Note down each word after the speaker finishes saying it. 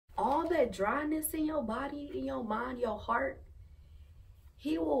that dryness in your body, in your mind, your heart,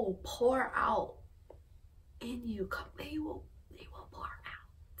 he will pour out in you. He will pour out. He will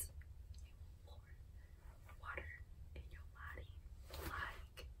pour water in your body.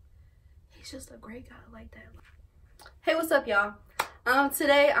 Like, he's just a great God like that. Hey, what's up, y'all?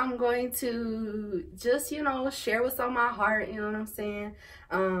 Today I'm going to just, share what's on my heart, you know what I'm saying?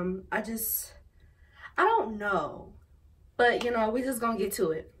 I don't know, but we just gonna get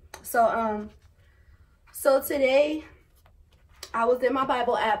to it. So today I was in my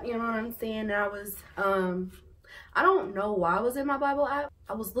Bible app, you know what I'm saying? And I was, I don't know why I was in my Bible app.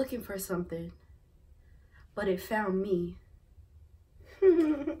 I was looking for something, but it found me.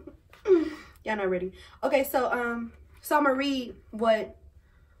 Y'all not ready. Okay, so I'm gonna read what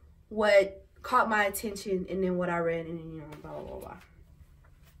caught my attention and then what I read and then, blah, blah, blah, blah.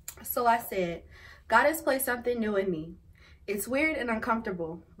 So I said, God has placed something new in me. It's weird and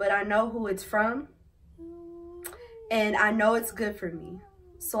uncomfortable, but I know who it's from and I know it's good for me.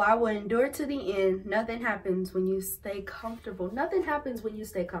 So I will endure to the end. Nothing happens when you stay comfortable. Nothing happens when you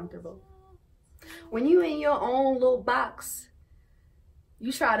stay comfortable. When you in your own little box,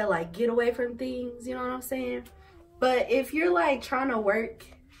 you try to like get away from things, you know what I'm saying? But if you're like trying to work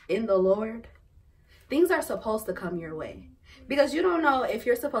in the Lord, things are supposed to come your way. Because you don't know if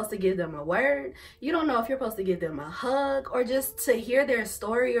you're supposed to give them a word. You don't know if you're supposed to give them a hug or just to hear their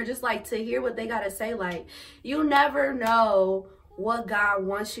story or just like to hear what they got to say. Like, you never know what God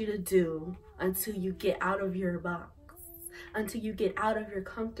wants you to do until you get out of your box, until you get out of your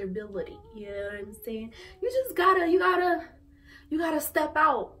comfortability. You know what I'm saying? You just gotta, you gotta step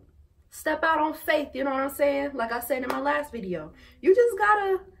out on faith. You know what I'm saying? Like I said in my last video, you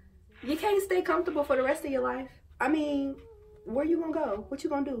can't stay comfortable for the rest of your life. I mean, where you gonna go? What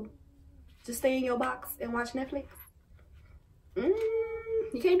you gonna do? Just stay in your box and watch Netflix?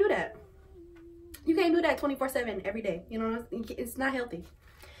 You can't do that. You can't do that 24/7 every day. You know, it's not healthy.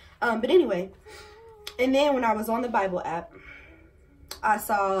 But anyway, and then when I was on the Bible app, I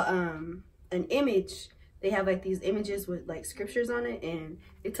saw an image. They have like these images with like scriptures on it, and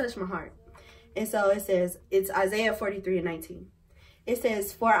it touched my heart. And so it says, it's Isaiah 43:19. It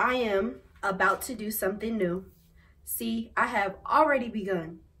says, "For I am about to do something new. See, I have already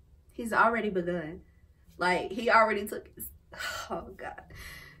begun." He's already begun. Like, he already took his, oh God.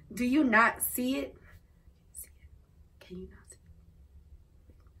 Do you not see it? See it? Can you not see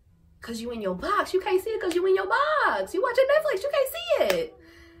it? Because you in your box. You can't see it because you in your box. You watching Netflix. You can't see it.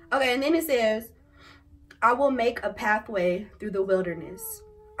 Okay, and then it says, "I will make a pathway through the wilderness.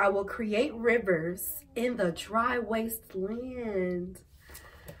 I will create rivers in the dry wasteland."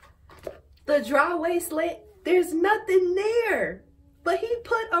 The dry wasteland, there's nothing there. But he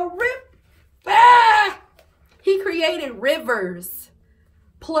put a he created rivers,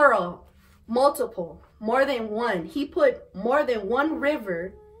 plural, multiple, more than one. He put more than one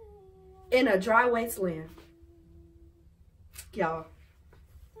river in a dry wasteland. Y'all,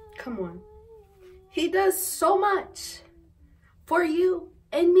 come on. He does so much for you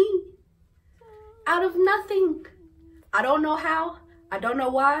and me out of nothing. I don't know how. I don't know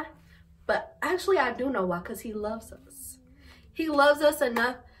why. But actually, I do know why, because he loves us. He loves us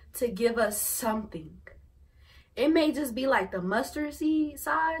enough to give us something. It may just be like the mustard seed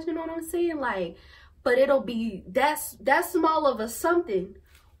size, you know what I'm saying? Like, but it'll be that small of a something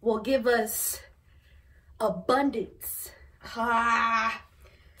will give us abundance.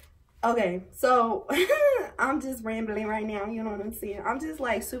 Okay, so I'm just rambling right now, you know what I'm saying? I'm just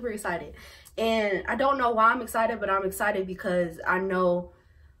like super excited. And I don't know why I'm excited, but I'm excited because I know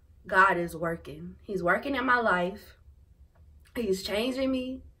God is working. He's working in my life. He's changing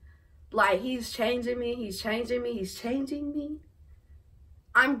me. Like, he's changing me. He's changing me. He's changing me.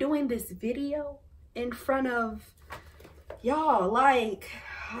 I'm doing this video in front of y'all. Like,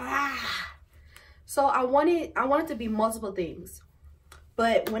 So I wanted to be multiple things.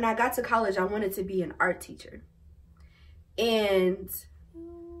 But when I got to college, I wanted to be an art teacher. And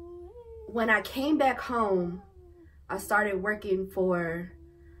when I came back home, I started working for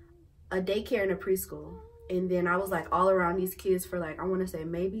a daycare and a preschool. And then I was like all around these kids for like, I want to say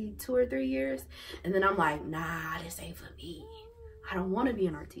maybe 2 or 3 years. And then I'm like, nah, this ain't for me. I don't want to be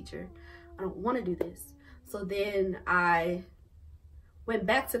an art teacher. I don't want to do this. So then I went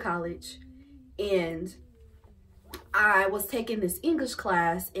back to college and I was taking this English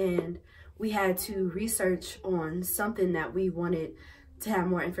class and we had to research on something that we wanted to have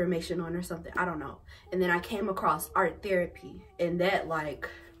more information on or something. I don't know. And then I came across art therapy, and that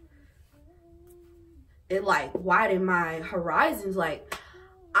it widened my horizons. Like,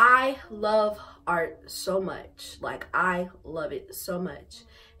 I love art so much. Like, I love it so much.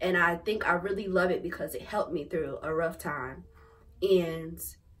 And I think I really love it because it helped me through a rough time. And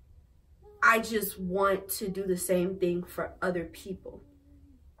I just want to do the same thing for other people.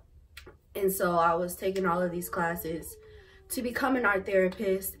 And so I was taking all of these classes to become an art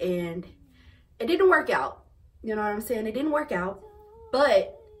therapist, and it didn't work out. You know what I'm saying? It didn't work out,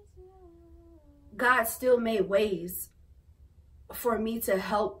 but God still made ways for me to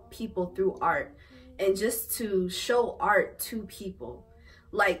help people through art and just to show art to people.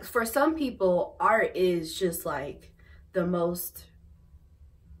 Like, for some people, art is just like the most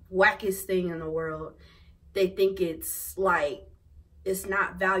wackest thing in the world. They think it's like, it's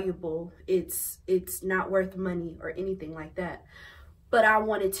not valuable, it's not worth money or anything like that. But I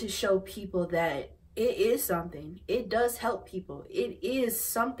wanted to show people that it is something. It does help people. It is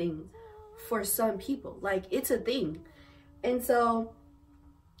something for some people. Like, it's a thing. And so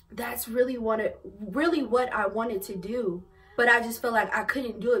that's really what I wanted to do. But I just felt like I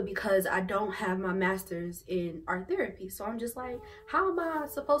couldn't do it because I don't have my master's in art therapy. So I'm just like, how am I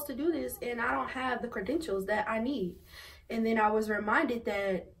supposed to do this? And I don't have the credentials that I need. And then I was reminded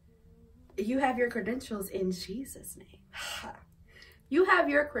that you have your credentials in Jesus' name. You have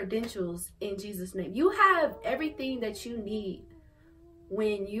your credentials in Jesus' name. You have everything that you need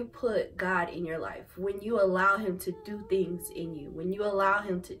when you put God in your life, when you allow him to do things in you, when you allow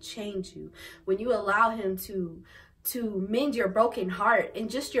him to change you, when you allow him to mend your broken heart and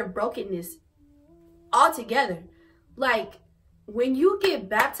just your brokenness altogether. Like, when you get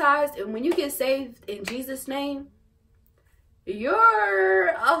baptized and when you get saved in Jesus' name, you're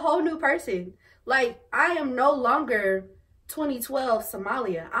a whole new person. Like, I am no longer 2012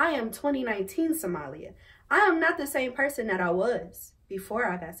 Somalia. I am 2019 Somalia. I am not the same person that I was before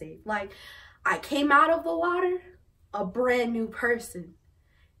I got saved. Like, I came out of the water a brand new person.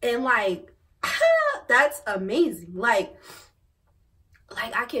 And like, that's amazing. Like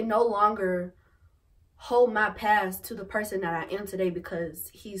I can no longer hold my past to the person that I am today because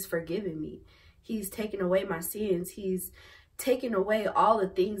he's forgiven me. He's taken away my sins. He's taken away all the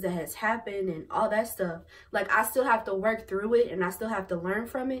things that has happened and all that stuff. Like, I still have to work through it and I still have to learn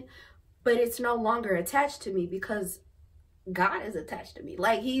from it, but it's no longer attached to me because God is attached to me.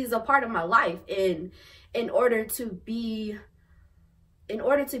 Like, he's a part of my life. And in order to be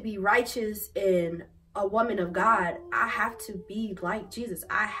righteous and a woman of God, I have to be like Jesus.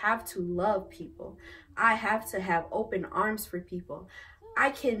 I have to love people. I have to have open arms for people. I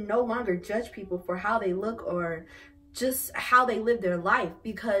can no longer judge people for how they look or just how they live their life,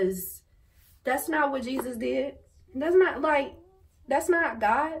 because that's not what Jesus did. That's not God.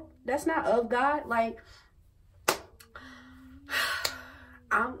 That's not of God. Like,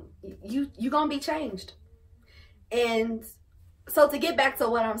 you gonna be changed. And so to get back to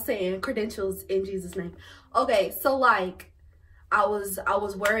what I'm saying, credentials in Jesus' name. Okay, so like, I was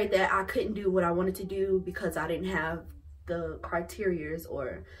worried that I couldn't do what I wanted to do because I didn't have the criterias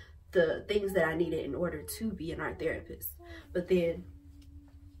or the things that I needed in order to be an art therapist. But then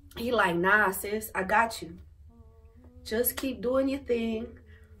he like, nah, sis, I got you. Just keep doing your thing.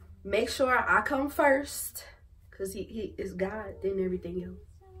 Make sure I come first, because he is God, then everything else.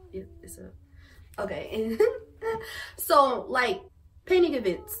 Yeah, it's up. Okay, and so like, painting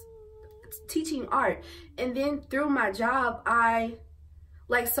events, teaching art, and then through my job, I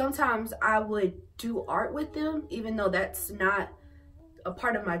like, sometimes I would do art with them, even though that's not a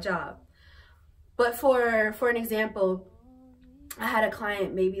part of my job. But for an example, I had a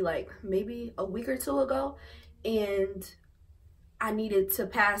client maybe a week or two ago, and I needed to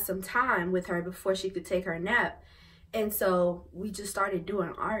pass some time with her before she could take her nap. And so we just started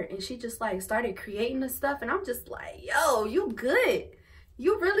doing art, and she just like started creating the stuff, and I'm just like, yo, you good.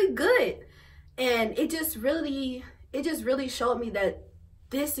 You really good. And it just really showed me that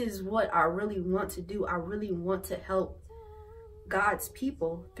this is what I really want to do. I really want to help God's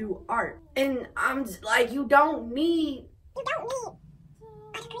people through art. And I'm just like, you don't need a degree.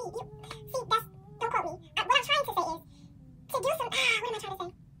 See, that's, don't quote me. What I'm trying to say is, to do some, what am I trying to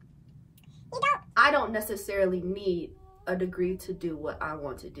say? I don't necessarily need a degree to do what I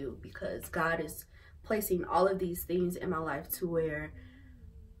want to do, because God is placing all of these things in my life to where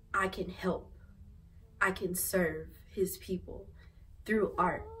I can help. I can serve his people through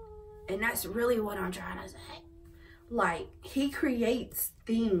art. And that's really what I'm trying to say. Like, he creates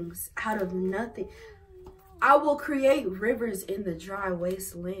things out of nothing. I will create rivers in the dry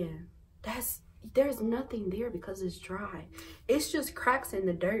wasteland. There's nothing there because it's dry. It's just cracks in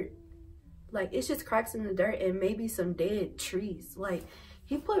the dirt. Like, it's just cracks in the dirt and maybe some dead trees. Like,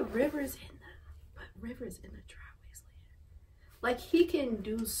 he put rivers in the dry wasteland. Like, he can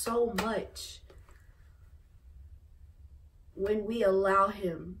do so much when we allow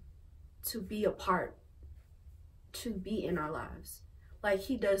him to be a part, to be in our lives. Like,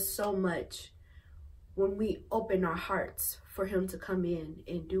 he does so much when we open our hearts for him to come in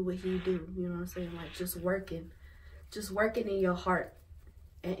and do what he do. You know what I'm saying? Like, just working in your heart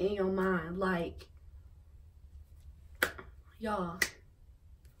and in your mind. Like, y'all,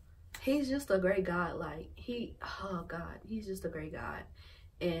 he's just a great God. Like, oh God, he's just a great God.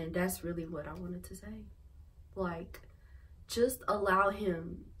 And that's really what I wanted to say. Like, just allow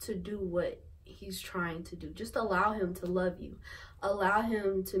him to do what he's trying to do. Just allow him to love you. Allow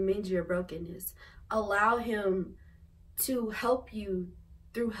him to mend your brokenness. Allow him to help you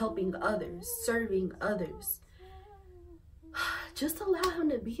through helping others, serving others. Just allow him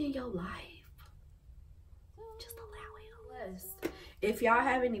to be in your life. Just allow him. If y'all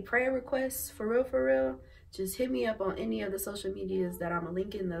have any prayer requests, for real, just hit me up on any of the social medias that I'm gonna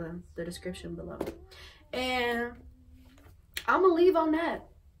link in the description below. And I'm gonna leave on that.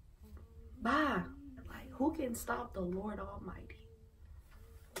 Bye. Like, who can stop the Lord Almighty?